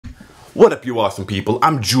What up, you awesome people?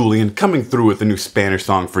 I'm Julian, coming through with a new Spanish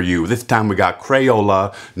song for you. This time we got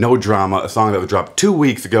Kreyol, No Drama, a song that was dropped 2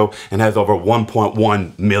 weeks ago and has over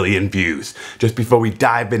 1.1 million views. Just before we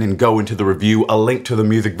dive in and go into the review, a link to the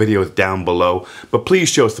music video is down below. But please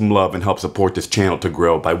show some love and help support this channel to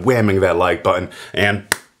grow by whamming that like button and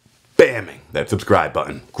bamming that subscribe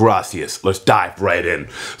button. Gracias. Let's dive right in.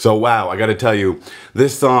 So wow, I gotta tell you,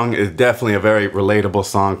 this song is definitely a very relatable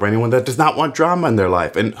song for anyone that does not want drama in their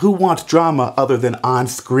life. And who wants drama other than on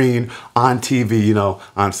screen, on TV, you know,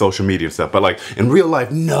 on social media and stuff. But like in real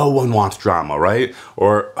life, no one wants drama, right?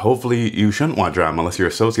 Or hopefully you shouldn't want drama unless you're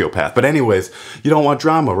a sociopath. But anyways, you don't want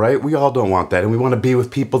drama, right? We all don't want that. And we want to be with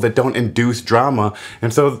people that don't induce drama.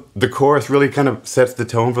 And so the chorus really kind of sets the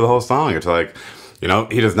tone for the whole song. It's like, you know,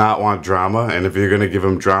 he does not want drama, and if you're going to give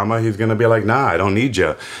him drama, he's going to be like, nah, I don't need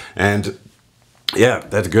you. And yeah,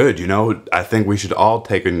 that's good, you know. I think we should all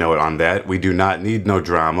take a note on that. We do not need no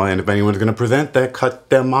drama, and if anyone's going to present that,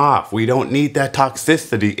 cut them off. We don't need that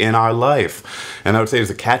toxicity in our life. And I would say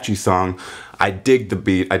it's a catchy song. I dig the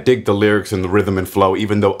beat, I dig the lyrics and the rhythm and flow,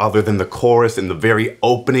 even though other than the chorus and the very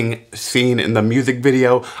opening scene in the music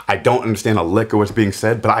video, I don't understand a lick of what's being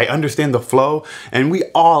said, but I understand the flow, and we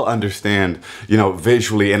all understand, you know,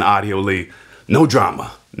 visually and audioly, no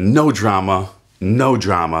drama, no drama, no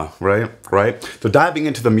drama, right? So diving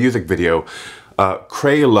into the music video,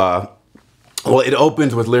 Kreyol, well, it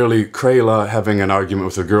opens with literally Kreyol having an argument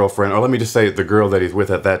with her girlfriend, or let me just say the girl that he's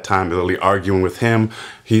with at that time is literally arguing with him.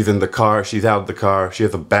 He's in the car, she's out of the car, she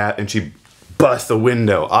has a bat, and she busts a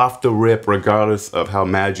window off the rip, regardless of how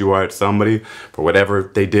mad you are at somebody for whatever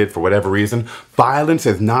they did, for whatever reason. Violence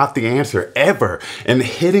is not the answer, ever. And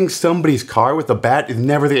hitting somebody's car with a bat is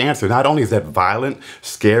never the answer. Not only is that violent,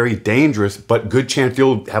 scary, dangerous, but good chance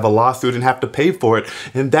you'll have a lawsuit and have to pay for it.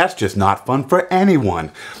 And that's just not fun for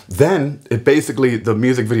anyone. Then, it basically, the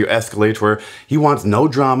music video escalates where he wants no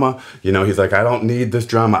drama. You know, he's like, I don't need this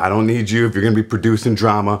drama. I don't need you if you're going to be producing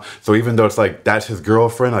drama. So even though it's like, that's his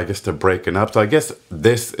girlfriend, I guess they're breaking up. So I guess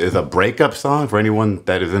this is a breakup song for anyone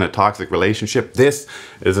that is in a toxic relationship. This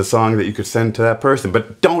is a song that you could send to that person,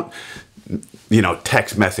 but don't, you know,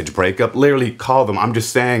 text message breakup. Literally call them. I'm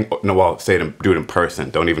just saying, no, well, say them, do it in person.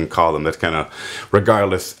 Don't even call them. That's kind of,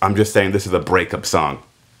 regardless, I'm just saying this is a breakup song.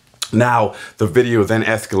 Now, the video then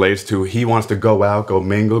escalates to he wants to go out, go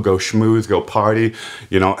mingle, go schmooze, go party,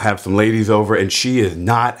 you know, have some ladies over, and she is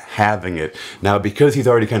not having it. Now, because he's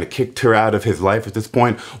already kind of kicked her out of his life at this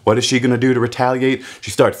point, what is she going to do to retaliate?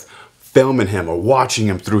 She starts filming him or watching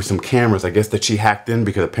him through some cameras, I guess, that she hacked in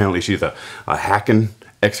because apparently she's a hacking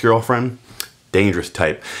ex-girlfriend. Dangerous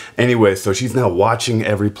type. Anyway, so she's now watching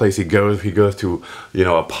every place he goes. He goes to, you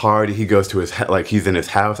know, a party. He goes to his, like he's in his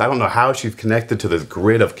house. I don't know how she's connected to this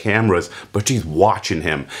grid of cameras, but she's watching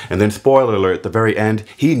him. And then spoiler alert, at the very end,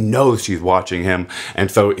 he knows she's watching him. And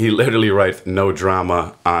so he literally writes no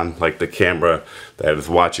drama on like the camera that is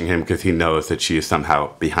watching him because he knows that she is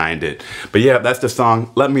somehow behind it. But yeah, that's the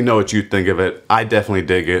song. Let me know what you think of it. I definitely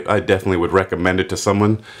dig it. I definitely would recommend it to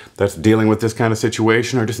someone that's dealing with this kind of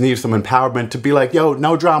situation or just needs some empowerment to be like, yo,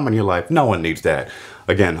 no drama in your life. No one needs that.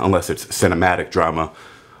 Again, unless it's cinematic drama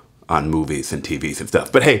on movies and TVs and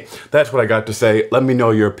stuff. But hey, that's what I got to say. Let me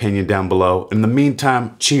know your opinion down below. In the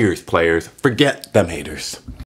meantime, cheers, players. Forget them haters.